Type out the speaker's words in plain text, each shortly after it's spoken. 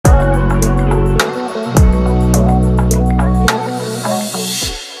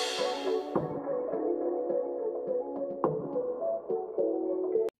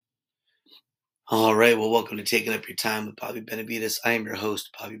right, well, welcome to Taking Up Your Time with Bobby Benavides. I am your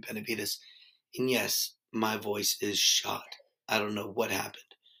host, Bobby Benavides. And yes, my voice is shot. I don't know what happened.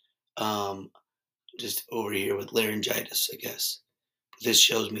 Um, just over here with laryngitis, I guess. But this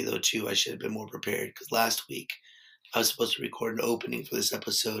shows me, though, too, I should have been more prepared because last week I was supposed to record an opening for this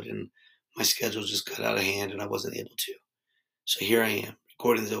episode and my schedule just got out of hand and I wasn't able to. So here I am,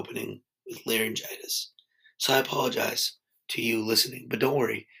 recording this opening with laryngitis. So I apologize to you listening, but don't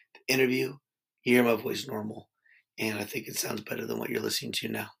worry. The interview, you hear my voice normal, and I think it sounds better than what you're listening to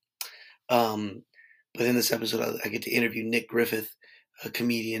now. But in this episode, I get to interview Nick Griffith, a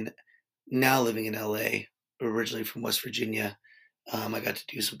comedian now living in LA, originally from West Virginia. I got to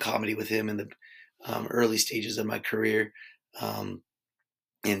do some comedy with him in the early stages of my career, and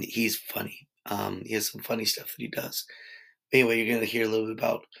he's funny. He has some funny stuff that he does. Anyway, you're going to hear a little bit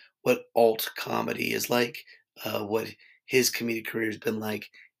about what alt comedy is like, what his comedic career has been like,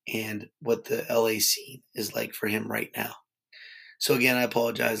 and what the LA scene is like for him right now. So again, I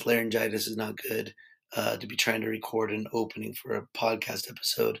apologize. Laryngitis is not good to be trying to record an opening for a podcast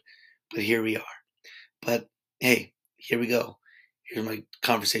episode, but here we are. But hey, here we go. Here's my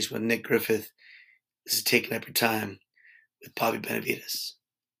conversation with Nick Griffith. This is Taking Up Your Time with Bobby Benavides.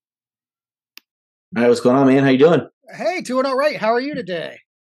 All right, what's going on, man? How you doing? Hey, doing all right. How are you today?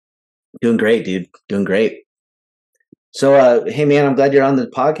 Doing great, dude. Doing great. So, hey, man, I'm glad you're on the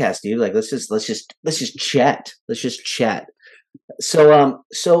podcast, dude. Like, let's just chat. Let's just chat. So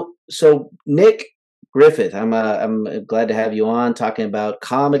Nick Griffith, I'm glad to have you on, talking about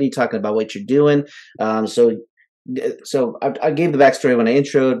comedy, talking about what you're doing. So I gave the backstory when I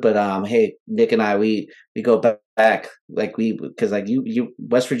introed, but hey, Nick and I, we go back, like because like you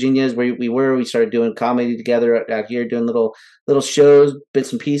West Virginia is where we started doing comedy together out here, doing little shows,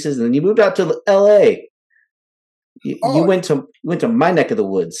 bits and pieces, and then you moved out to LA. You went to my neck of the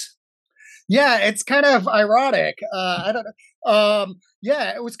woods. Yeah, it's kind of ironic. I don't know.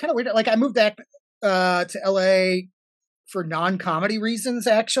 Yeah, it was kind of weird. Like I moved back to LA for non-comedy reasons,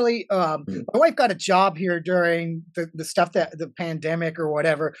 actually. My wife got a job here during the stuff that the pandemic or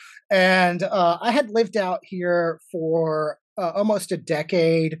whatever. And I had lived out here for almost a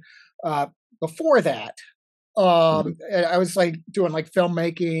decade before that. And I was like doing like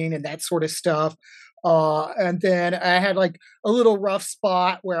filmmaking and that sort of stuff. And then I had like a little rough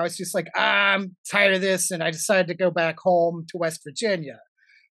spot where I was just like, I'm tired of this. And I decided to go back home to West Virginia.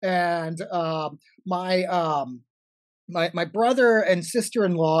 And my brother and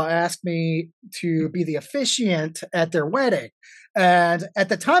sister-in-law asked me to be the officiant at their wedding. And at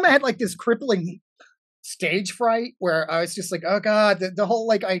the time I had like this crippling stage fright where I was just like, oh God, the whole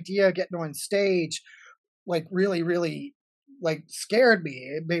like idea of getting on stage, like really, really like scared me.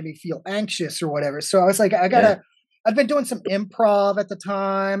 It made me feel anxious or whatever. So I was like, I've been doing some improv at the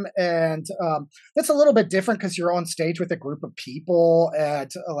time, and that's a little bit different because you're on stage with a group of people,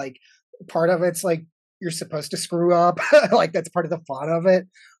 and like part of it's like you're supposed to screw up, like that's part of the fun of it.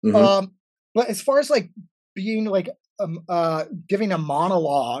 Mm-hmm. But as far as like being like giving a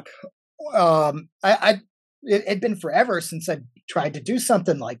monologue, it'd been forever since I tried to do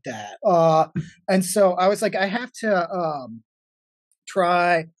something like that, and so I was like, I have to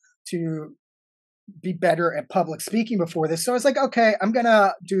try to be better at public speaking before this. So I was like, okay, I'm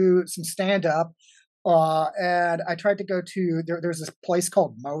gonna do some stand up, and I tried to go to there's this place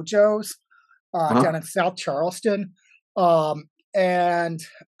called Mojo's down in South Charleston, and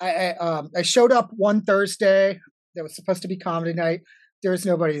I showed up one Thursday. That was supposed to be comedy night. There's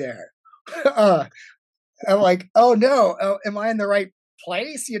nobody there. I'm like, oh no, am I in the right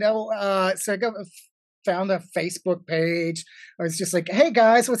place? You know, so I found a Facebook page. I was just like, hey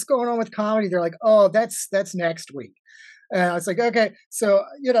guys, what's going on with comedy? They're like, oh, that's next week. And I was like, okay. So,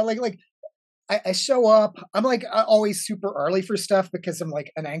 you know, like I show up. I'm like always super early for stuff because I'm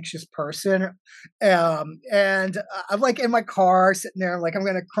like an anxious person. And I'm like in my car sitting there, I'm like, I'm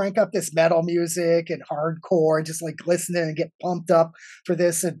going to crank up this metal music and hardcore and just like listening and get pumped up for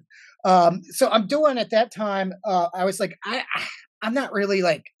this. And so I'm doing at that time, I was like, I'm not really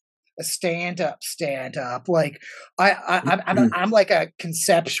like a stand up. Like I'm like a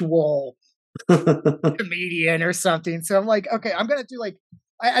conceptual comedian or something. So I'm like, okay, I'm going to do like,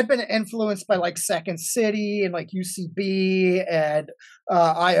 I'd been influenced by like Second City and like UCB and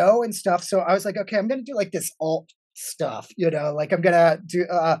IO and stuff. So I was like, okay, I'm going to do like this alt stuff, you know, like I'm going to do,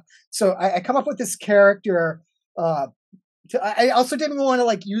 so I come up with this character. I also didn't want to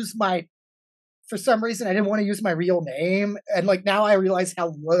like use for some reason, I didn't want to use my real name. And like, now I realize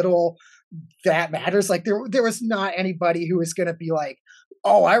how little that matters. Like there was not anybody who was going to be like,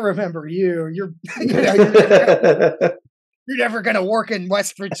 oh, I remember you. You're you're never gonna work in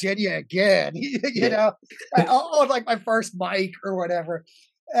West Virginia again, you Yeah. know, on like my first mic or whatever.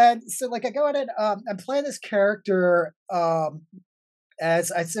 And so like I go in and I'm playing this character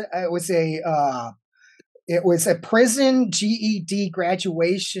as I said it was a prison GED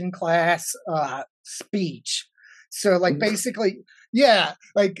graduation class speech. So like basically, yeah,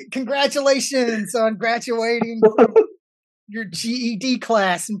 like congratulations on graduating from your GED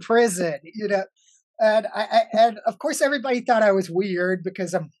class in prison, you know. And and of course everybody thought I was weird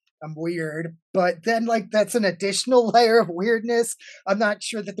because I'm weird, but then like that's an additional layer of weirdness I'm not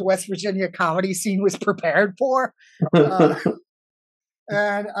sure that the West Virginia comedy scene was prepared for. Uh,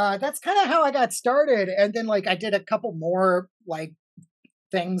 and that's kind of how I got started. And then like I did a couple more like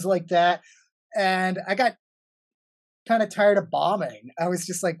things like that, and I got kind of tired of bombing. I was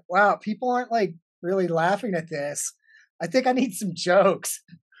just like, wow, people aren't like really laughing at this. I think I need some jokes.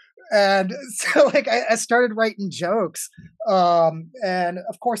 And so like I started writing jokes. And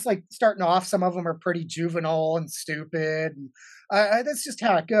of course, like starting off, some of them are pretty juvenile and stupid. And that's just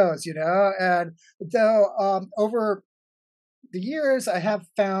how it goes, you know. And though over the years, I have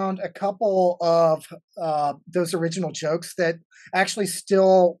found a couple of those original jokes that actually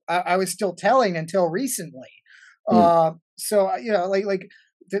still I was still telling until recently. Mm. You know, like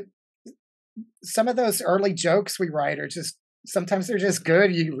the, some of those early jokes we write are just sometimes they're just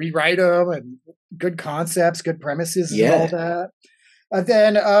good. You rewrite them and good concepts, good premises, and all Yeah. that.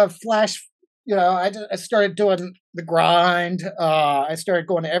 Then Flash, you know, I started doing the grind. I started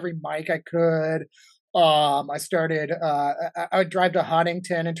going to every mic I could. I started. I would drive to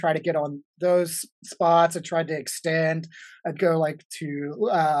Huntington and try to get on those spots. I tried to extend. I'd go like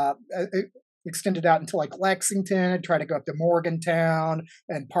to extend it out into like Lexington. I'd try to go up to Morgantown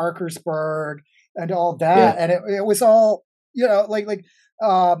and Parkersburg and all Yeah. that. And it was all, you know,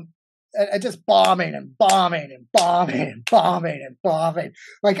 um, and just bombing and bombing and bombing and bombing and bombing.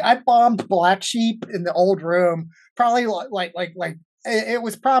 Like I bombed Black Sheep in the old room, probably like it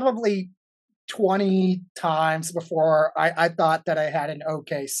was probably 20 times before I thought that I had an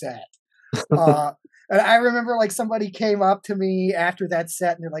okay set. Uh, and I remember like somebody came up to me after that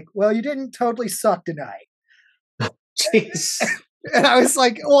set and they're like, "Well, you didn't totally suck tonight." Jeez. And I was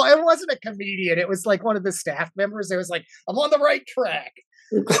like, "Well, it wasn't a comedian. It was like one of the staff members. It was like, I'm on the right track."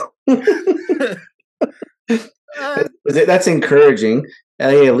 That's encouraging.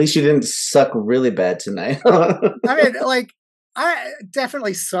 Hey, at least you didn't suck really bad tonight. I mean, like, I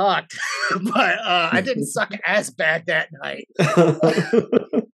definitely sucked, but I didn't suck as bad that night.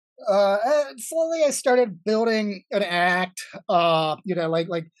 And slowly I started building an act, you know,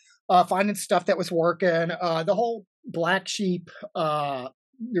 finding stuff that was working. The whole Black Sheep,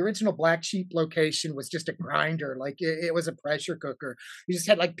 the original Black Sheep location was just a grinder. Like it was a pressure cooker. You just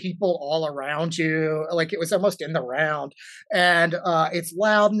had like people all around you. Like it was almost in the round. And it's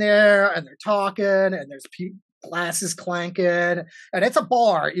loud in there and they're talking and there's glasses clanking and it's a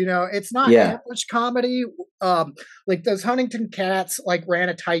bar, you know, it's not Yeah. ambush comedy. Like those Huntington Cats like ran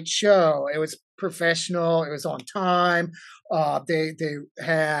a tight show. It was professional. It was on time. They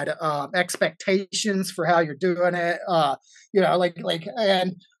had expectations for how you're doing it. You know,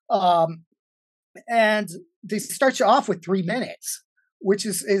 um, and they start you off with 3 minutes, which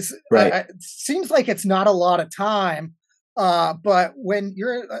is Right. seems like it's not a lot of time. But when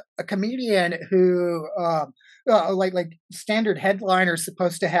you're a comedian who like standard headliner is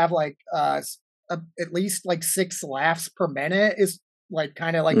supposed to have like at least like 6 laughs per minute is like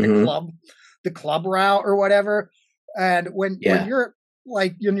kind of like Hmm. the club route or whatever. And when Yeah. you're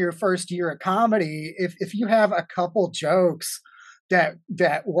like in your first year of comedy, if you have a couple jokes that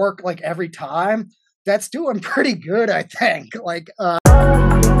work like every time, that's doing pretty good, I think. Like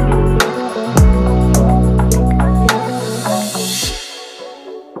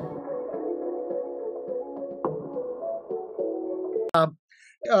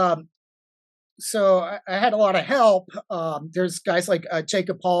um so I had a lot of help. There's guys like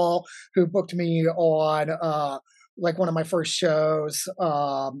Jacob Paul who booked me on like one of my first shows.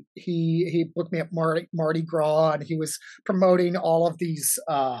 He booked me at Mardi Gras, and he was promoting all of these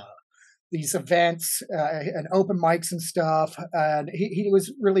events and open mics and stuff. And he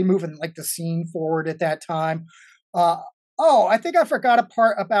was really moving like the scene forward at that time. Uh, oh, I think I forgot a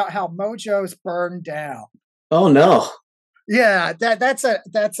part about how Mojo's burned down. Oh no. Yeah, that's a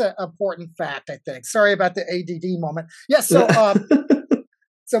important fact, I think. Sorry about the ADD moment. Yeah, so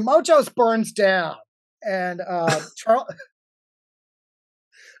Mojo's burns down, and Charles,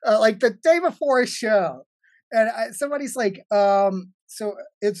 like the day before a show, and somebody's like, so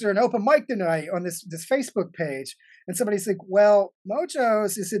is there an open mic tonight on this Facebook page? And somebody's like, well,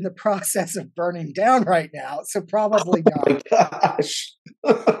 Mojo's is in the process of burning down right now, so probably Oh my not. gosh.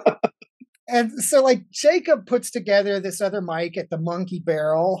 And so like Jacob puts together this other mic at the Monkey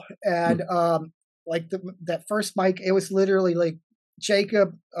Barrel, and like that first mic, it was literally like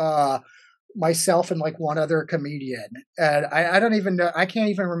Jacob, myself, and like one other comedian, and I don't even know, I can't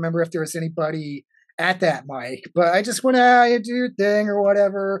even remember if there was anybody at that mic, but I just went out, you do your thing or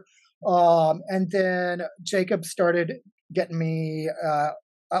whatever. And then Jacob started getting me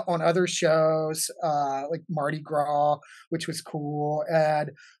on other shows, like Mardi Gras, which was cool.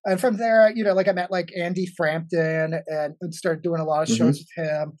 And from there, you know, like I met like Andy Frampton and started doing a lot of shows with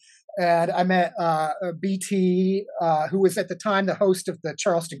him. And I met BT, who was at the time the host of the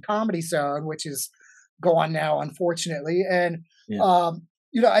Charleston Comedy Zone, which is gone now, unfortunately. And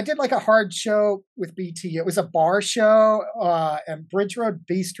you know, I did like a hard show with BT. It was a bar show at Bridge Road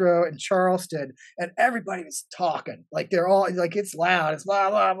Bistro in Charleston, and everybody was talking. Like they're all like, it's loud, it's blah,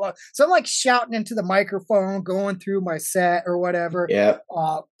 blah, blah. So I'm like shouting into the microphone, going through my set or whatever. Yeah.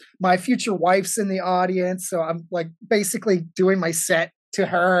 My future wife's in the audience, so I'm like basically doing my set to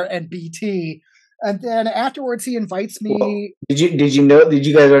her and BT. And then afterwards, he invites me. Well, did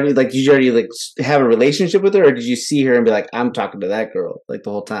you guys already like? Did you already like have a relationship with her, or did you see her and be like, "I'm talking to that girl" like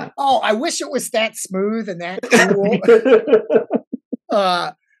the whole time? Oh, I wish it was that smooth and that cool.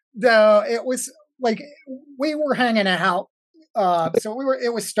 Though it was like we were hanging out, so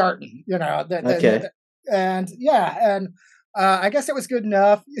it was starting, you know. And I guess it was good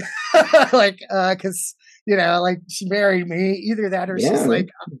enough, like because you know, like she married me. Either that or she's like.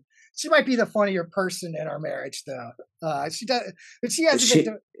 She might be the funnier person in our marriage, though. She does, but she has.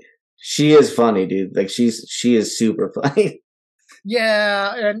 She is funny, dude. Like she is super funny.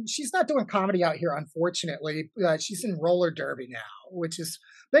 Yeah, and she's not doing comedy out here, unfortunately. She's in roller derby now, which has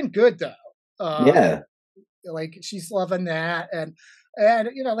been good, though. Yeah, like she's loving that, and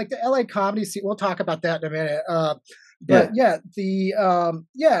you know, like the LA comedy scene. We'll talk about that in a minute. But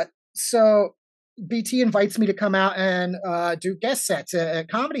so. BT invites me to come out and do guest sets at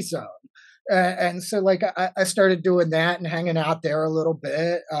Comedy Zone. And so like I started doing that and hanging out there a little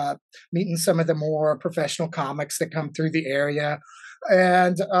bit, meeting some of the more professional comics that come through the area.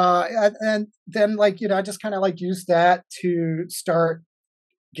 And then like, you know, I just kind of like used that to start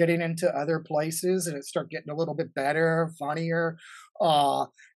getting into other places and it started getting a little bit better, funnier.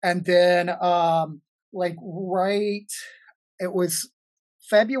 And then like it was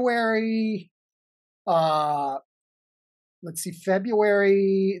February, let's see,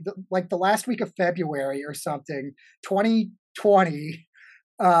 February, like the last week of February or something, 2020.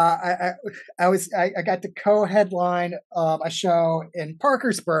 I got to co-headline a show in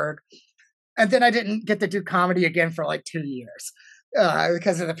Parkersburg, and then I didn't get to do comedy again for like 2 years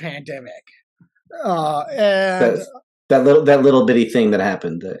because of the pandemic. And that little bitty thing that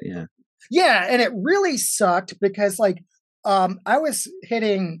happened. Yeah, and it really sucked because like I was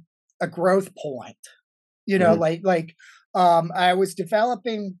hitting a growth point. You know, I was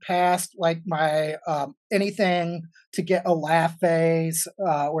developing past like my anything to get a laugh phase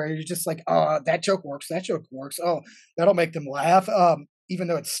where you're just like, oh, that joke works. Oh, that'll make them laugh, even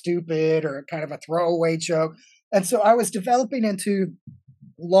though it's stupid or kind of a throwaway joke. And so I was developing into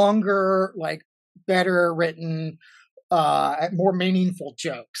longer, like better written, more meaningful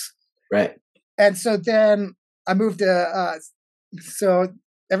jokes. Right. And so then I moved to so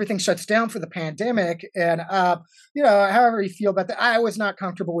everything shuts down for the pandemic. And, you know, however you feel about that, I was not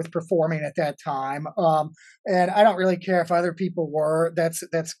comfortable with performing at that time. And I don't really care if other people were. That's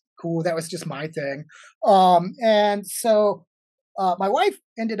cool. That was just my thing. And so my wife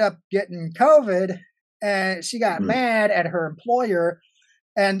ended up getting COVID and she got mad at her employer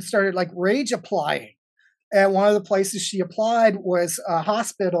and started like rage applying. And one of the places she applied was a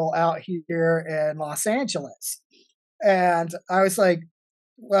hospital out here in Los Angeles. And I was like,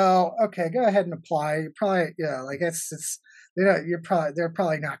 well, okay, go ahead and apply. You probably, like it's they're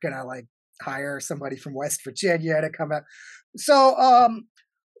probably not gonna like hire somebody from West Virginia to come out. So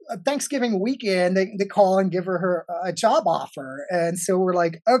Thanksgiving weekend, they call and give her a job offer, and so we're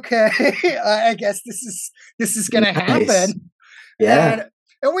like, okay, I guess this is gonna happen. Yeah.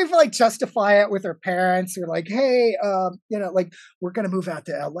 And we've like justify it with our parents. We're like, hey, you know, like we're going to move out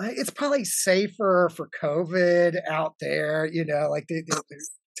to LA. It's probably safer for COVID out there. You know, like they're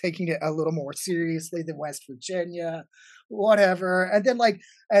taking it a little more seriously than West Virginia, whatever. And then like,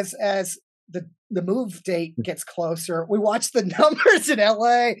 as the move date gets closer, we watch the numbers in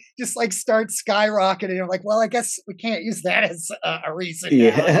LA just like start skyrocketing. I'm like, well, I guess we can't use that as a reason.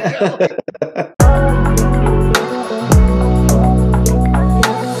 Yeah. Now, you know?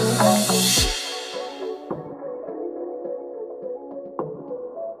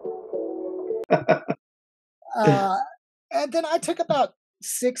 and then I took about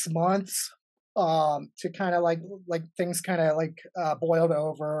 6 months to kind of like things kind of like boiled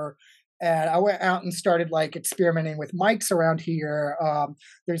over, and I went out and started like experimenting with mics around here.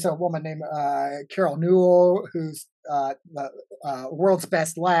 There's a woman named Carol Newell who's the world's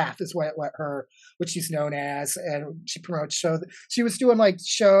best laugh is what she's known as, and she promotes shows. She was doing like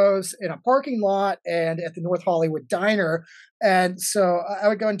shows in a parking lot and at the North Hollywood Diner, and so I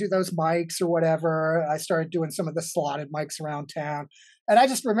would go and do those mics or whatever. I started doing some of the slotted mics around town, and I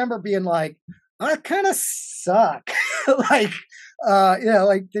just remember being like, I kind of suck. like,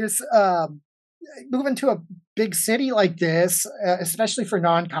 like there's moving to a big city like this, especially for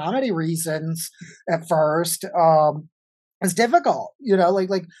non-comedy reasons at first, is difficult, and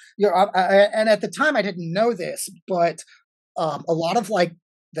at the time I didn't know this, but a lot of like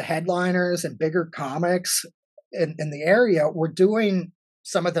the headliners and bigger comics in the area were doing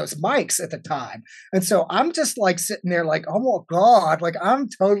some of those mics at the time. And so I'm just like sitting there like, oh my God, like I'm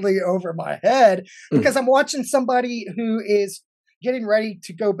totally over my head because I'm watching somebody who is getting ready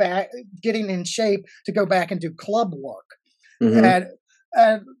to go back, getting in shape to go back and do club work. And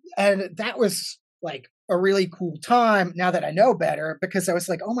that was like a really cool time now that I know better, because I was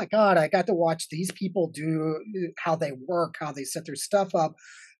like, oh my God, I got to watch these people do how they work, how they set their stuff up.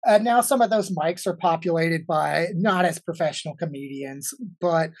 And now some of those mics are populated by not as professional comedians,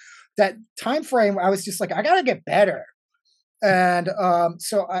 but that time frame, I was just like, I got to get better. And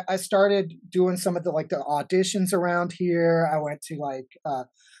so I started doing some of the like the auditions around here. I went to like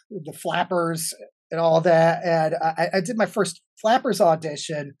the Flappers and all that, and I did my first Flappers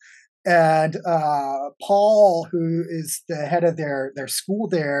audition. And Paul, who is the head of their school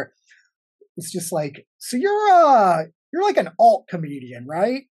there, was just like, "So you're like an alt comedian,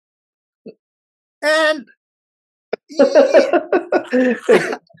 right?" And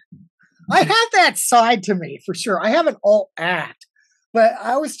I have that side to me for sure. I have an alt act, but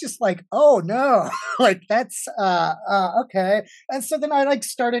I was just like, oh no, like that's okay. And so then I like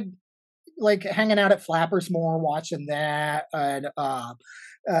started like hanging out at Flappers more, watching that, and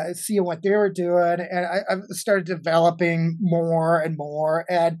seeing what they were doing, and I started developing more and more.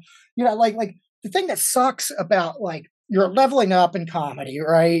 And like the thing that sucks about like you're leveling up in comedy,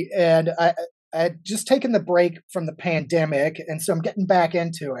 right? And I had just taken the break from the pandemic, and so I'm getting back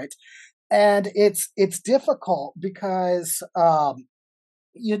into it. And it's difficult because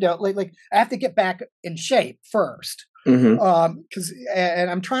like I have to get back in shape first. Because and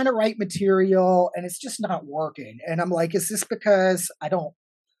I'm trying to write material and it's just not working. And I'm like, is this because I don't,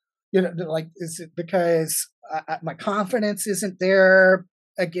 like, is it because my confidence isn't there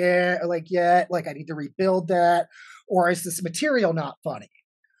again, like yet? Like I need to rebuild that, or is this material not funny?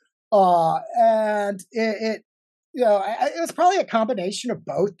 And it it was probably a combination of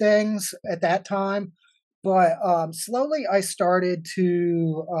both things at that time. But slowly I started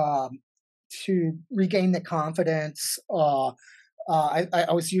to regain the confidence. I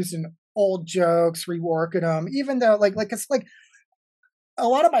was using old jokes, reworking them, even though like it's like a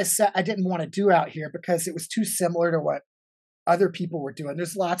lot of my set I didn't want to do out here because it was too similar to what other people were doing.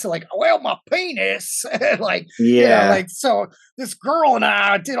 There's lots of like, well, my penis, like, like, so this girl and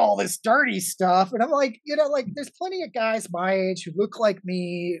I did all this dirty stuff. And I'm like, like there's plenty of guys my age who look like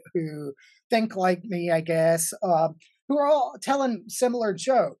me, who think like me, I guess, who are all telling similar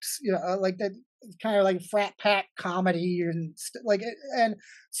jokes, like that kind of like frat pack comedy and like, and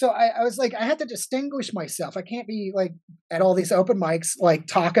so I was like, I had to distinguish myself. I can't be like at all these open mics, like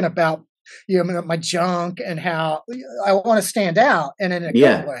talking about, my junk and how I want to stand out and in a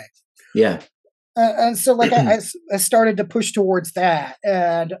good way. Yeah. And so like I started to push towards that.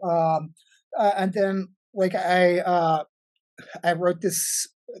 And then like I wrote this,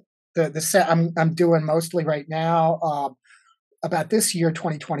 the set I'm doing mostly right now, about this year,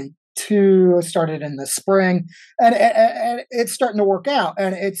 2022, started in the spring, and it's starting to work out,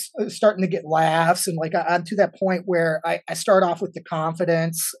 and it's starting to get laughs, and like I'm to that point where I start off with the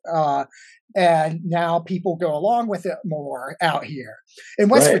confidence, and now people go along with it more out here. In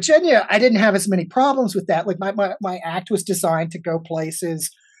West Virginia, I didn't have as many problems with that. Like my act was designed to go places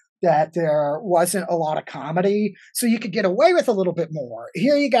that there wasn't a lot of comedy, so you could get away with a little bit more.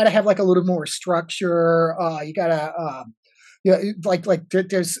 Here, you got to have like a little more structure. You got to,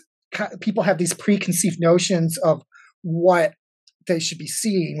 there's people have these preconceived notions of what they should be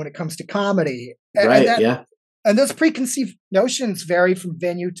seeing when it comes to comedy, and those preconceived notions vary from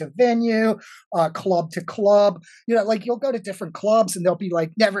venue to venue, club to club. Like you'll go to different clubs and they'll be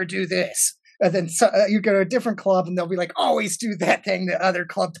like, never do this. And then you go to a different club and they'll be like, always do that thing the other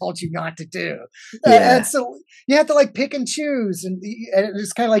club told you not to do. And Yeah. so you have to like pick and choose. And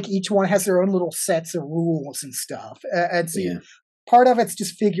it's kind of like each one has their own little sets of rules and stuff. And so Yeah. part of it's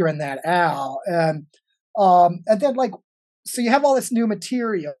just figuring that out. And then like, so you have all this new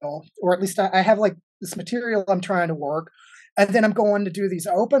material, or at least I have like this material I'm trying to work. And then I'm going to do these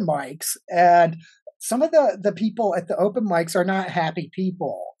open mics, and some of the people at the open mics are not happy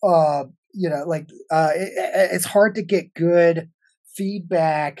people. It's hard to get good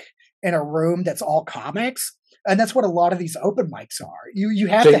feedback in a room that's all comics, and that's what a lot of these open mics are. You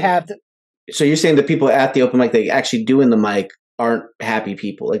have So, to have the, so you're saying the people at the open mic, they actually doing the mic, aren't happy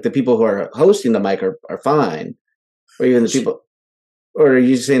people? Like the people who are hosting the mic are fine, or even the people, or are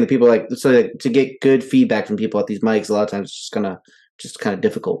you saying the people like, so that to get good feedback from people at these mics, a lot of times it's just kind of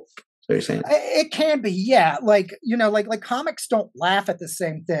difficult. So you're saying it can be, yeah. Like, like comics don't laugh at the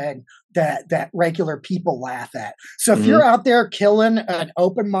same thing that regular people laugh at. So if you're out there killing an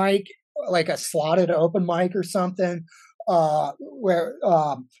open mic, like a slotted open mic or something, where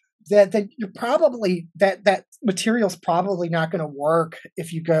that you're probably that material's probably not going to work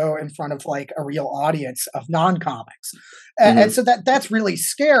if you go in front of like a real audience of non-comics. And so that's really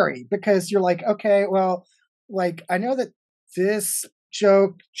scary, because you're like, okay, well, like I know that this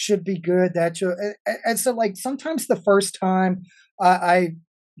joke should be good, that joke, and so like sometimes the first time I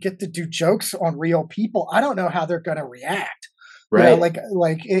get to do jokes on real people, I don't know how they're going to react. right?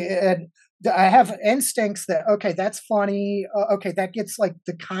 And I have instincts that, okay, that's funny. Okay, that gets like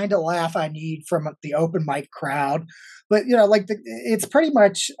the kind of laugh I need from the open mic crowd. But it's pretty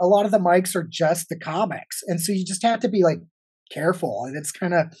much, a lot of the mics are just the comics, and so you just have to be like careful, and it's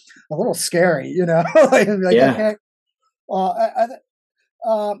kind of a little scary, Yeah. okay.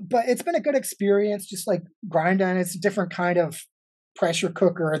 But it's been a good experience, just like grinding. It's a different kind of pressure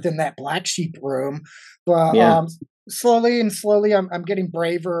cooker than that Black Sheep room. But Yeah. slowly, I'm getting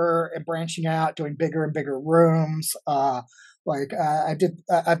braver and branching out, doing bigger and bigger rooms. I've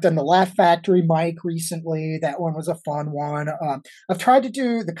done the Laugh Factory mic recently. That one was a fun one. I've tried to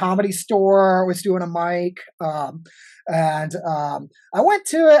do the Comedy Store. Was doing a mic, and I went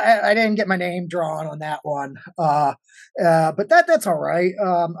to it. I didn't get my name drawn on that one, but that's all right.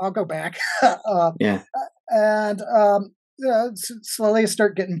 I'll go back. Yeah. And slowly I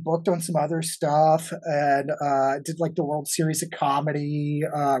start getting booked on some other stuff, and did like the World Series of Comedy,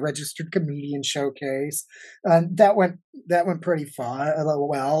 registered comedian showcase, and that went pretty fun.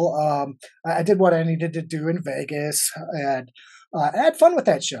 Well, I did what I needed to do in Vegas, and I had fun with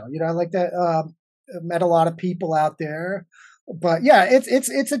that show. Like that. Met a lot of people out there, but yeah,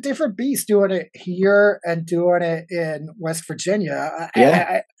 it's a different beast doing it here and doing it in West Virginia.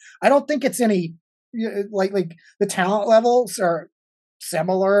 Yeah. I don't think it's any, like the talent levels are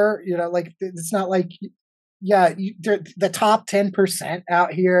similar. Like it's not like, yeah, the top 10%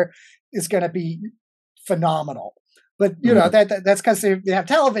 out here is going to be phenomenal. But that's because they have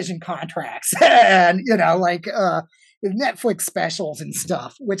television contracts and Netflix specials and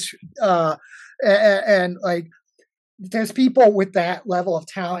stuff, which and like there's people with that level of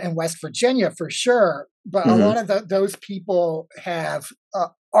talent in West Virginia for sure, but a lot of those people have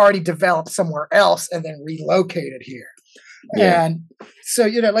already developed somewhere else and then relocated here. Yeah. And so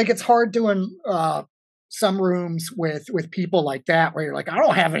it's hard doing some rooms with people like that, where you're like, I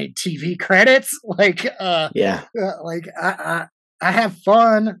don't have any TV credits. Yeah. Like I have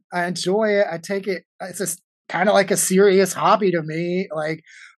fun, I enjoy it, I take it. It's just kind of like a serious hobby to me. Like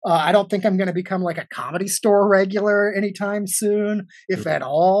I don't think I'm going to become like a Comedy Store regular anytime soon, if at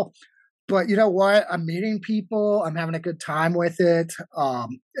all. But you know what? I'm meeting people. I'm having a good time with it,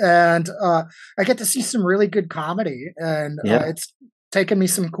 and I get to see some really good comedy, and Yeah. it's taken me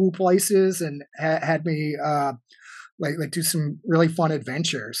some cool places and had me like do some really fun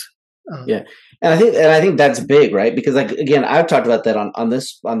adventures. Yeah. And I think that's big, right? Because like again, I've talked about that on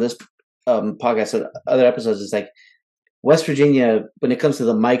this podcast and other episodes. It's like West Virginia, when it comes to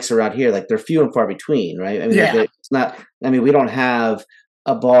the mics around here, like they're few and far between, right? I mean, it's not. I mean, we don't have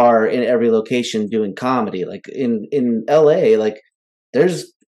a bar in every location doing comedy. Like in LA, like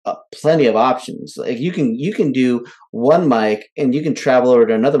there's plenty of options. Like you can do one mic and you can travel over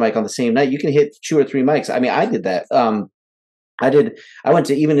to another mic on the same night. You can hit 2 or 3 mics. I mean, I did that. I went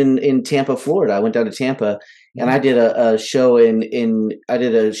to, even in Tampa, Florida. I went down to Tampa and I did a show in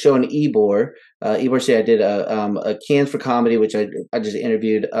Ybor. Ybor City. I did a Cans for Comedy, which I just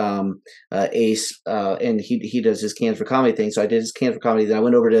interviewed Ace, and he does his Cans for Comedy thing. So I did his Cans for Comedy. Then I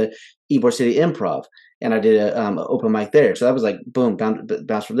went over to Ybor City Improv and I did a open mic there. So that was like boom,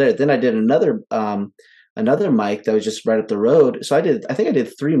 bounce from there. Then I did another mic that was just right up the road. So I think I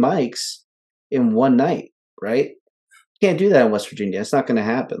did 3 mics in one night, right? Can't do that in West Virginia. It's not going to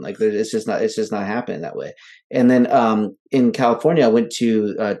happen. Like it's just not happening that way. And then in California, I went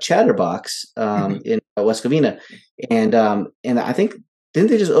to Chatterbox in West Covina, and I think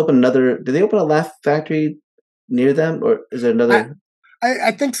didn't they just open another? Did they open a Laugh Factory near them, or is there I, another?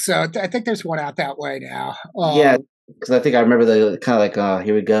 I think so. I think there's one out that way now. Yeah, because I think I remember the kind of like,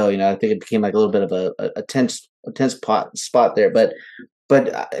 here we go. You know, I think it became like a little bit of a tense spot there, but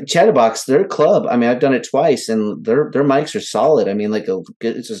Chatterbox, their club. I mean, I've done it twice, and their mics are solid. I mean,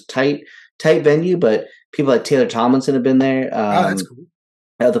 it's just tight venue, but people like Taylor Tomlinson have been there. Oh, that's cool.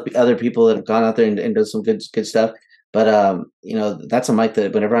 Other people that have gone out there and done some good stuff. But you know, that's a mic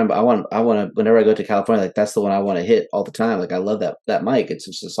that whenever whenever I go to California, like that's the one I want to hit all the time. Like I love that mic. It's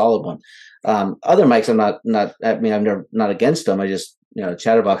just a solid one. Other mics, I'm not. I mean, I'm never not against them. I just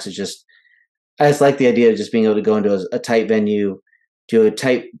Chatterbox is just. I just like the idea of just being able to go into a tight venue, do a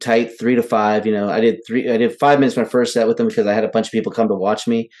tight 3 to 5. You know, I did 5 minutes my first set with them because I had a bunch of people come to watch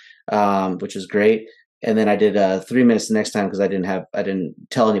me, which was great. And then I did 3 minutes the next time because I didn't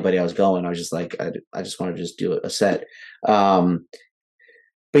tell anybody I was going. I was just like, I just wanted to just do a set.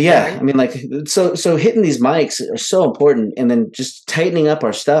 But yeah, Right. I mean, like, so hitting these mics are so important, and then just tightening up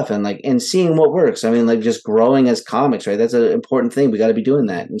our stuff and seeing what works. I mean, like, just growing as comics, right? That's an important thing. We got to be doing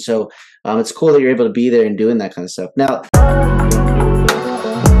that, and so it's cool that you're able to be there and doing that kind of stuff. Now,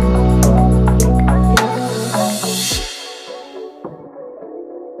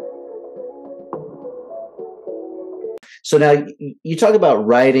 so now you talk about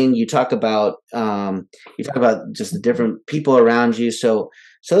writing, you talk about just the different people around you. So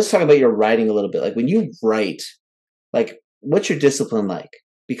let's talk about your writing a little bit. Like when you write, like what's your discipline like?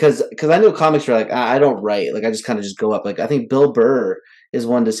 Because I know comics are like, I don't write. Like I just kind of just go up. Like I think Bill Burr is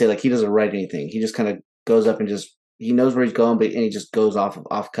one to say like he doesn't write anything. He just kind of goes up and he knows where he's going, and he just goes off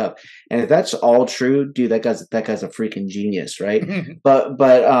cuff. And if that's all true, dude, that guy's a freaking genius, right? But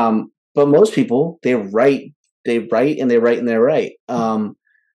most people they write and they write and they write.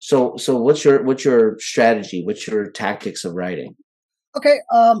 So what's your strategy? What's your tactics of writing? Okay.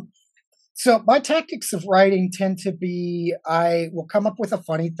 So my tactics of writing tend to be I will come up with a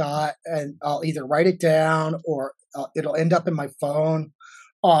funny thought and I'll either write it down or it'll end up in my phone.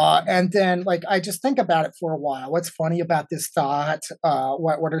 And then like I just think about it for a while. What's funny about this thought?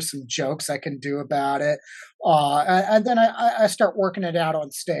 What are some jokes I can do about it? And then I start working it out on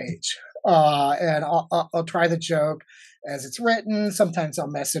stage. And I'll try the joke as it's written. Sometimes I'll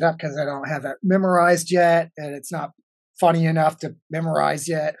mess it up because I don't have it memorized yet, and it's not funny enough to memorize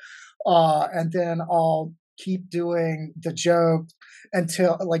yet. And then I'll keep doing the joke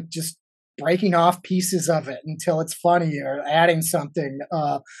until like just breaking off pieces of it until it's funny or adding something.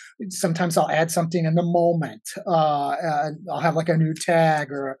 Sometimes I'll add something in the moment. And I'll have like a new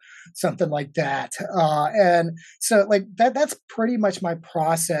tag or something like that. And so like that's pretty much my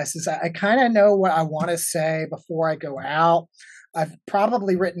process is I kind of know what I want to say before I go out. I've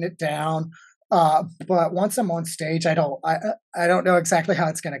probably written it down. But once I'm on stage, I don't know exactly how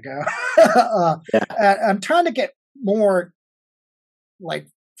it's going to go. Yeah. I'm trying to get more like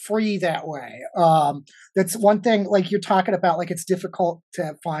free that way. That's one thing. Like you're talking about, like it's difficult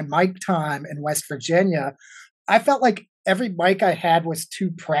to find mic time in West Virginia. I felt like every mic I had was too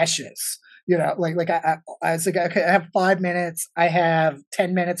precious. You know, like I was like, okay, I have 5 minutes. I have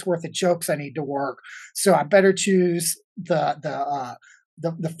 10 minutes worth of jokes I need to work. So I better choose the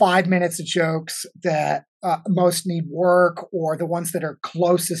 5 minutes of jokes that most need work or the ones that are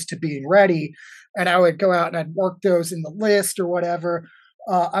closest to being ready. And I would go out and I'd work those in the list or whatever.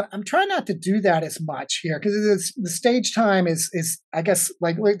 I'm trying not to do that as much here because the stage time is I guess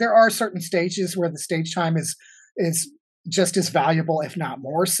like there are certain stages where the stage time is just as valuable, if not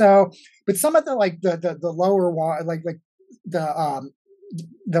more so. But some of the like the lower one, like the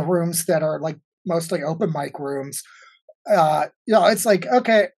rooms that are like mostly open mic rooms, it's like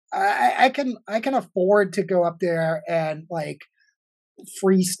okay, I can afford to go up there and like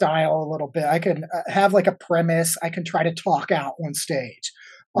freestyle a little bit. I can have like a premise. I can try to talk out on stage,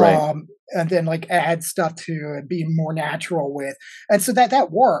 Right. and then like add stuff to and be more natural with. And so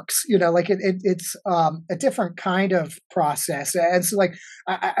that works. You know, like it's a different kind of process. And so like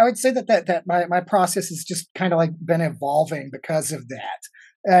I would say that my process has just kind of like been evolving because of that.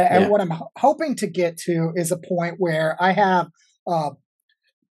 And Yeah. what I'm hoping to get to is a point where I have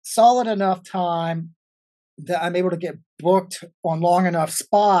solid enough time that I'm able to get booked on long enough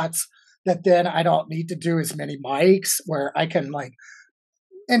spots that then I don't need to do as many mics where I can like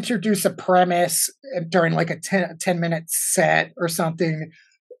introduce a premise during like a 10-minute set or something,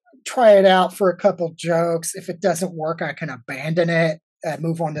 try it out for a couple jokes. If it doesn't work, I can abandon it and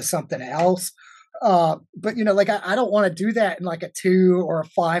move on to something else. But like I don't want to do that in like a 2 or a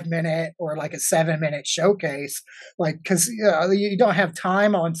 5 minute or like a 7 minute showcase, like because you don't have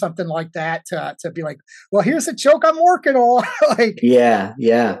time on something like that to be like, well, here's a joke I'm working on. Like, Yeah,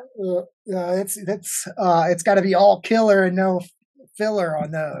 yeah, it's got to be all killer and no filler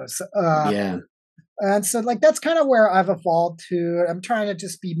on those. yeah. And so, like, that's kind of where I've evolved to. I'm trying to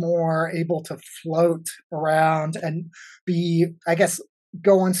just be more able to float around and be, I guess,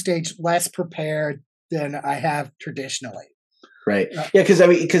 go on stage less prepared than I have traditionally. Right. Uh, Yeah,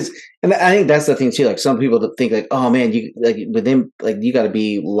 and I think that's the thing too. Like some people that think like, oh man, you like with them, like you got to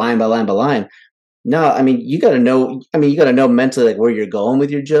be line by line by line. No, I mean you got to know. I mean you got to know mentally like where you're going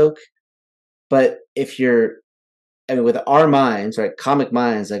with your joke. But if you're, I mean, with our minds, right, comic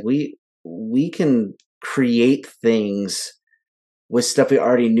minds, like we can create things with stuff we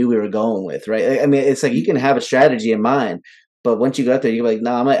already knew we were going with, right? I mean, it's like you can have a strategy in mind, but once you go out there, you're like,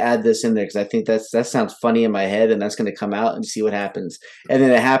 no, I'm gonna add this in there because I think that sounds funny in my head, and that's gonna come out and see what happens. And then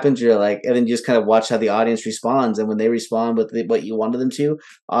it happens, you're like, and then you just kind of watch how the audience responds, and when they respond with what you wanted them to,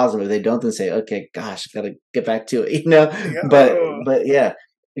 awesome. If they don't, then say, okay, gosh, gotta get back to it, But yeah,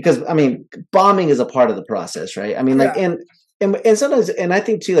 because I mean, bombing is a part of the process, right? I mean, like, yeah, and sometimes, and I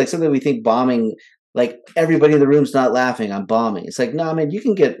think too, like sometimes we think bombing, like everybody in the room's not laughing. I'm bombing. It's like, no, I mean, you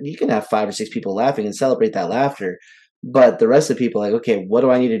can have 5 or 6 people laughing and celebrate that laughter, but the rest of the people, like, okay, what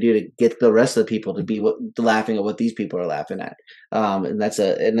do I need to do to get the rest of the people to be laughing at what these people are laughing at? And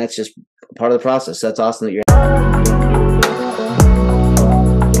that's just part of the process. So that's awesome that you're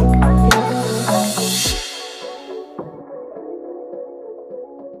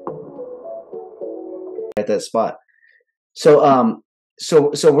at that spot. So,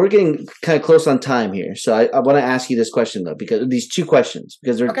 so we're getting kind of close on time here. So I want to ask you this question though, because these 2 questions,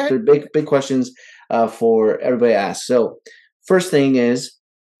 because okay. they're big questions for everybody to ask. So first thing is,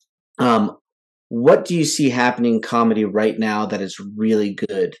 what do you see happening in comedy right now that is really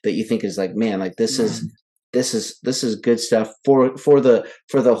good that you think is like, man, like this is good stuff for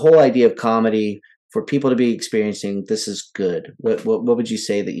the whole idea of comedy for people to be experiencing. This is good. What would you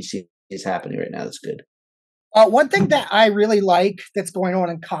say that you see is happening right now that's good? One thing that I really like that's going on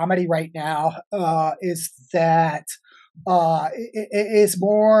in comedy right now is that it is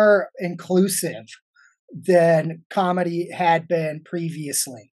more inclusive than comedy had been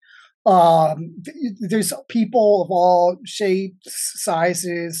previously. There's people of all shapes,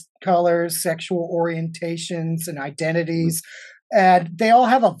 sizes, colors, sexual orientations, and identities, and they all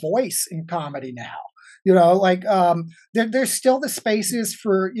have a voice in comedy now. Like there's still the spaces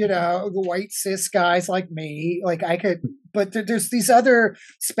for the white cis guys like me. Like I could, but there's these other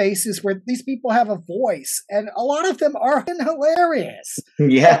spaces where these people have a voice, and a lot of them are hilarious.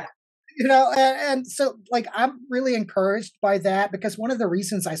 Yeah. And so like I'm really encouraged by that because one of the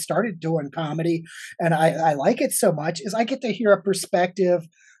reasons I started doing comedy and I like it so much is I get to hear a perspective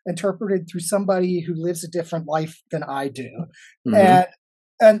interpreted through somebody who lives a different life than I do. Mm-hmm.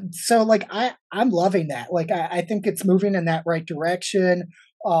 And so like I'm loving that. Like I think it's moving in that right direction.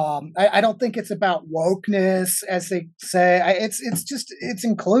 I don't think it's about wokeness, as they say. It's just it's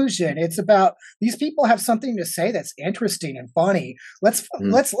inclusion. It's about these people have something to say that's interesting and funny. Mm-hmm.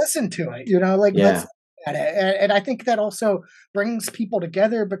 Let's listen to it. Like let's Yeah. at it. And I think that also brings people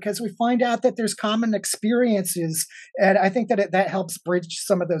together because we find out that there's common experiences, and I think that that helps bridge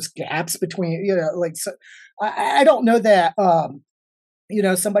some of those gaps between like so, I don't know that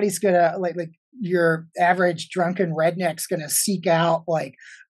somebody's gonna like your average drunken redneck's gonna seek out like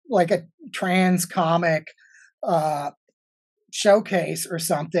a trans comic uh showcase or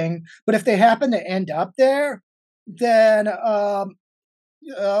something, but if they happen to end up there, then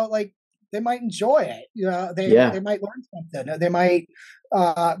like they might enjoy it. They Yeah. might learn something. They might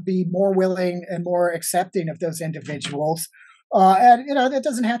be more willing and more accepting of those individuals. And that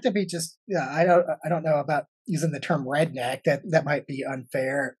doesn't have to be just. Yeah, I don't know about using the term redneck. That might be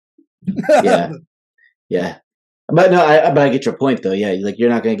unfair. Yeah. Yeah. But no, I get your point though. Yeah, like you're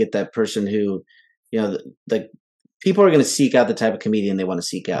not going to get that person who, like people are going to seek out the type of comedian they want to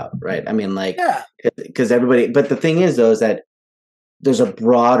seek out, right? I mean, like Yeah, because everybody. But the thing is, though, is that there's a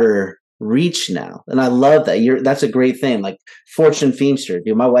broader reach now, and I love that. That's a great thing. Like Fortune Feimster,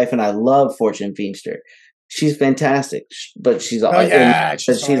 my wife and I love Fortune Feimster. She's fantastic, but oh yeah, but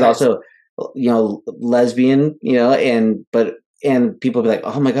she's she's hilarious. also lesbian, and people be like,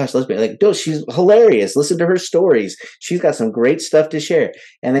 oh my gosh, lesbian. Like, no, she's hilarious. Listen to her stories. She's got some great stuff to share.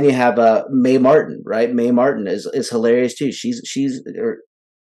 And then you have Mae Martin, right? Mae Martin is hilarious too.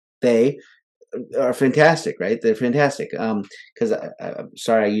 They are fantastic, right? They're fantastic. Because I'm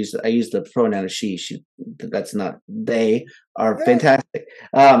sorry, I use the pronoun of she. She. That's not they are Yeah. fantastic.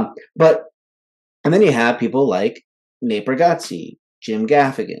 But and then you have people like Nate Bargatze, Jim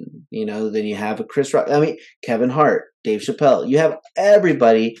Gaffigan. You know, then you have a Chris Rock. I mean, Kevin Hart, Dave Chappelle. You have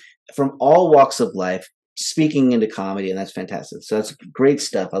everybody from all walks of life speaking into comedy, and that's fantastic. So that's great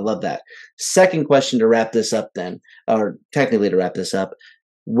stuff. I love that. Second question to wrap this up, then, or technically to wrap this up.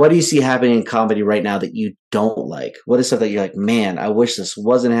 What do you see happening in comedy right now that you don't like? What is stuff that you're like, man, I wish this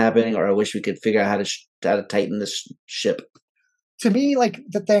wasn't happening, or I wish we could figure out how to tighten this ship? To me, like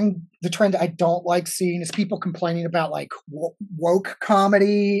the trend I don't like seeing is people complaining about like woke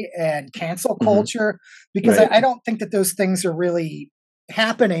comedy and cancel Hmm. culture, because Right. I don't think that those things are really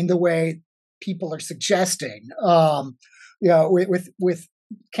happening the way people are suggesting. With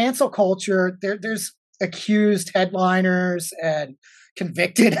cancel culture, there's accused headliners and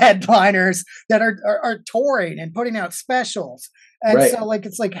convicted headliners that are touring and putting out specials, and Right. so like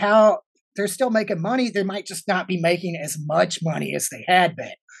it's like how they're still making money. They might just not be making as much money as they had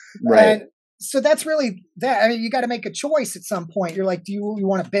been. Right. And so that's really that. I mean, you got to make a choice at some point. You're like, do you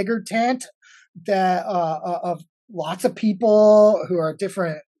want a bigger tent that of lots of people who are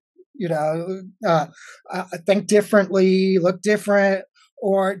different, you know, think differently, look different,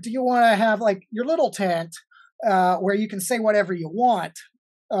 or do you want to have like your little tent where you can say whatever you want,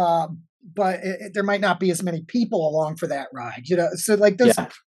 uh, but there might not be as many people along for that ride, you know? So like those Yeah.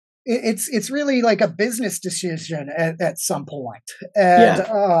 it's really like a business decision at some point. And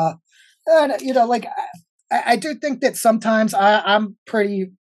Yeah. you know, like I do think that sometimes I'm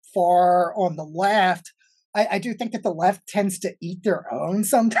pretty far on the left. I do think that the left tends to eat their own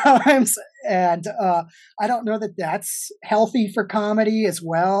sometimes, and I don't know that that's healthy for comedy as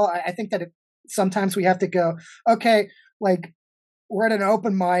well. I think that sometimes we have to go, okay, like we're at an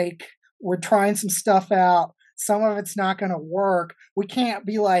open mic, we're trying some stuff out. Some of it's not going to work. We can't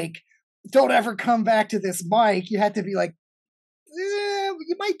be like, don't ever come back to this mic. You have to be like,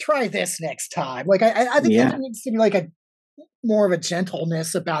 you might try this next time. Like, I think there Yeah. needs to be like a more of a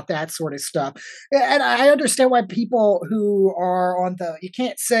gentleness about that sort of stuff. And I understand why people who are on the you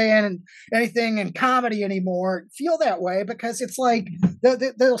can't say anything in comedy anymore feel that way, because it's like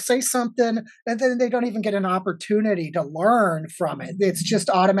they'll say something and then they don't even get an opportunity to learn from it. It's just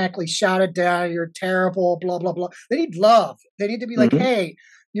automatically shouted down. You're terrible, blah, blah, blah. They need love. They need to be like, Hmm. hey,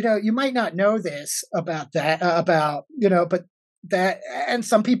 you know, you might not know this about that, about, you know, but that, and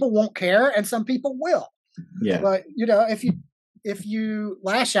some people won't care and some people will. Yeah. But you know, if you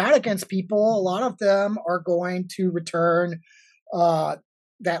lash out against people, a lot of them are going to return uh,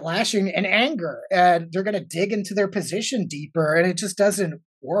 that lashing in anger, and they're going to dig into their position deeper, and it just doesn't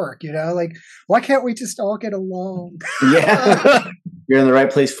work. You know, like why can't we just all get along? Yeah. You're in the right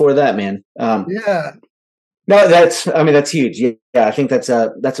place for that, man. Yeah, No, I mean, that's huge. Yeah, I think that's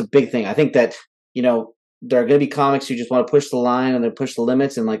a big thing. I think that, you know, there are going to be comics who just want to push the line and they push the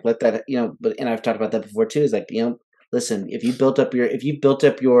limits and like let that, you know, but, and I've talked about that before too, is like, you know, listen, if you built up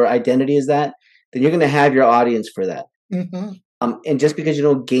your identity as that, then you're going to have your audience for that. hmm And just because you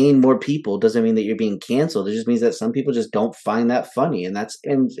don't gain more people doesn't mean that you're being canceled. It just means that some people just don't find that funny, and that's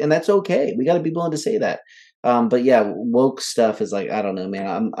okay. We got to be willing to say that. But yeah, woke stuff is like, I don't know,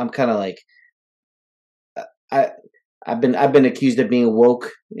 man. I'm kind of like, I I've been accused of being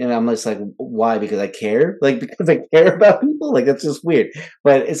woke, and I'm just like, why? Because I care, like because I care about people. Like that's just weird.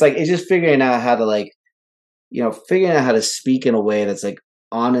 But it's like it's just figuring out how to like, you know, figuring out how to speak in a way that's like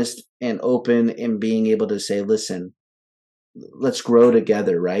honest and open, and being able to say, listen, let's grow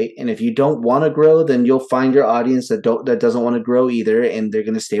together, right? And if you don't want to grow, then you'll find your audience that doesn't want to grow either, and they're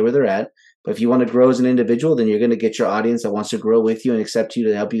going to stay where they're at. But if you want to grow as an individual, then you're going to get your audience that wants to grow with you and accept you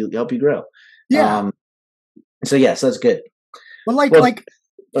to help you grow. yeah. Um, so yes, that's good. But Well, like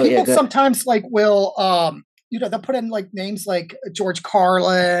oh yeah, people good. sometimes like will you know, they'll put in like names like George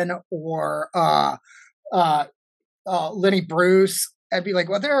Carlin or uh Lenny Bruce and be like,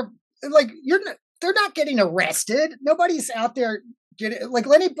 well, they're like, they're not getting arrested. Nobody's out there getting like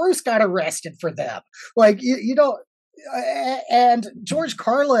Lenny Bruce got arrested for them. Like, you know, and George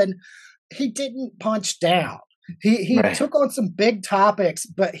Carlin, he didn't punch down. He Right. took on some big topics,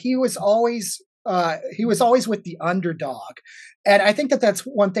 but he was always with the underdog. And I think that that's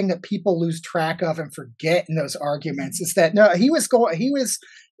one thing that people lose track of and forget in those arguments is that no, he was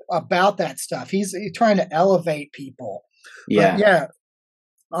about that stuff. He's trying to elevate people. But Yeah. yeah,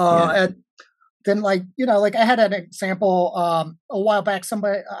 Yeah. and then like, you know, like I had an example a while back.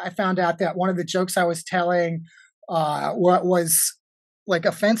 Somebody I found out that one of the jokes I was telling what was like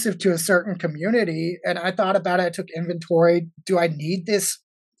offensive to a certain community, and I thought about it. I took inventory. Do I need this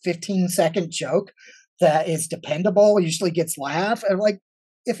 15-second joke that is dependable, usually gets laugh. And like,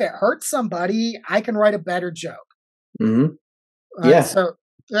 if it hurts somebody, I can write a better joke. Mhm. And Yeah. so,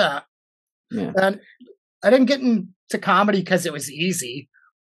 yeah. Yeah. And I didn't get into comedy because it was easy.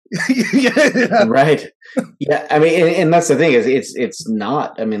 Yeah. Right. Yeah, I mean, and that's the thing is it's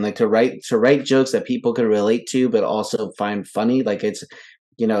not. I mean, like to write jokes that people can relate to, but also find funny. Like it's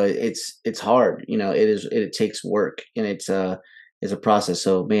hard. It takes work, and it's a process.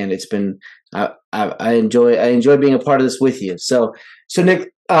 So man, it's been I enjoy being a part of this with you. So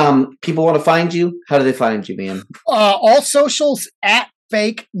Nick, people want to find you. How do they find you, man? All socials at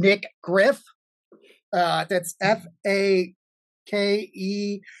fake Nick Griff. That's FAKENICKGRIFF.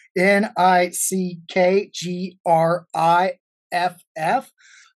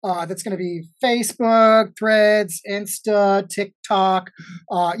 That's going to be Facebook, Threads, Insta, TikTok.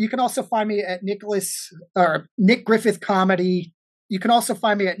 You can also find me at Nick Griffith Comedy. You can also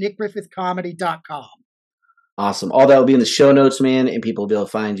find me at nickgriffithcomedy.com. Awesome. All that will be in the show notes, man, and people will be able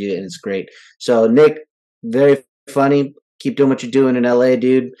to find you, and it's great. So Nick, very funny. Keep doing what you're doing in LA,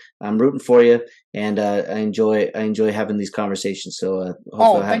 dude. I'm rooting for you, and I enjoy having these conversations. So hopefully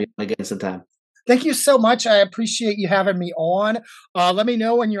I'll have you on again sometime. Thank you so much. I appreciate you having me on. Let me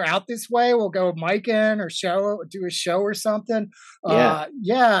know when you're out this way. We'll go mic in or do a show or something. Yeah.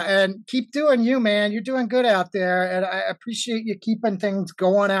 Yeah, and keep doing you, man. You're doing good out there, and I appreciate you keeping things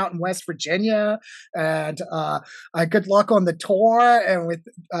going out in West Virginia. And good luck on the tour and with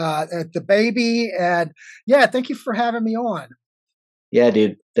the baby. And yeah, thank you for having me on. Yeah,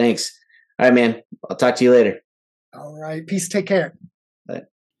 dude. Thanks. All right, man. I'll talk to you later. All right. Peace. Take care. Bye.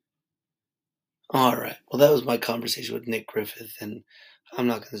 All right. Well, that was my conversation with Nick Griffith, and I'm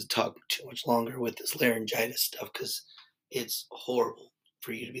not going to talk too much longer with this laryngitis stuff because it's horrible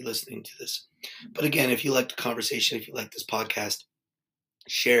for you to be listening to this. But again, if you like the conversation, if you like this podcast,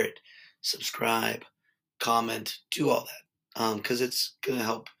 share it, subscribe, comment, do all that because it's going to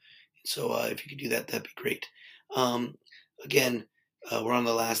help. So if you could do that, that'd be great. Again, we're on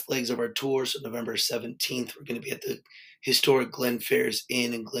the last legs of our tour, so November 17th, we're going to be at the historic Glen Ferris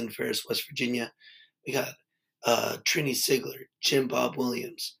Inn in Glen Ferris, West Virginia. We got Trini Sigler, Jim Bob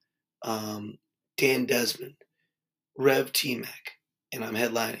Williams, Dan Desmond, Rev T-Mac, and I'm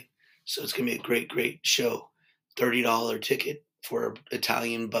headlining. So it's going to be a great, great show. $30 ticket for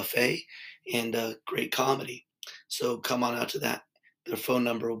Italian buffet and great comedy. So come on out to that. Their phone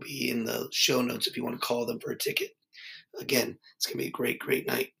number will be in the show notes if you want to call them for a ticket. Again, it's going to be a great, great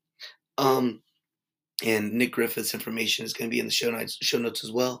night. And Nick Griffith's information is going to be in the show notes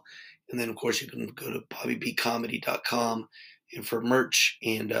as well. And then, of course, you can go to bobbybcomedy.com and for merch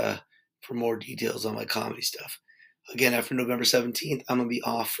and for more details on my comedy stuff. Again, after November 17th, I'm going to be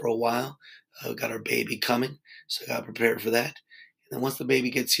off for a while. We've got our baby coming, so I got to prepare for that. And then once the baby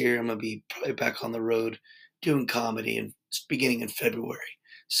gets here, I'm going to be probably back on the road doing comedy and beginning in February.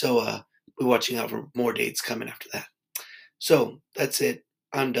 So be watching out for more dates coming after that. So that's it.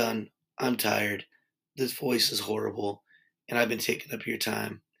 I'm done. I'm tired. This voice is horrible, and I've been taking up your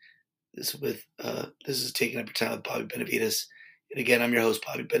time. This is taking up your time with Bobby Benavides. And again, I'm your host,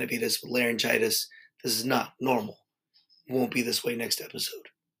 Bobby Benavides, with laryngitis. This is not normal. It won't be this way next episode.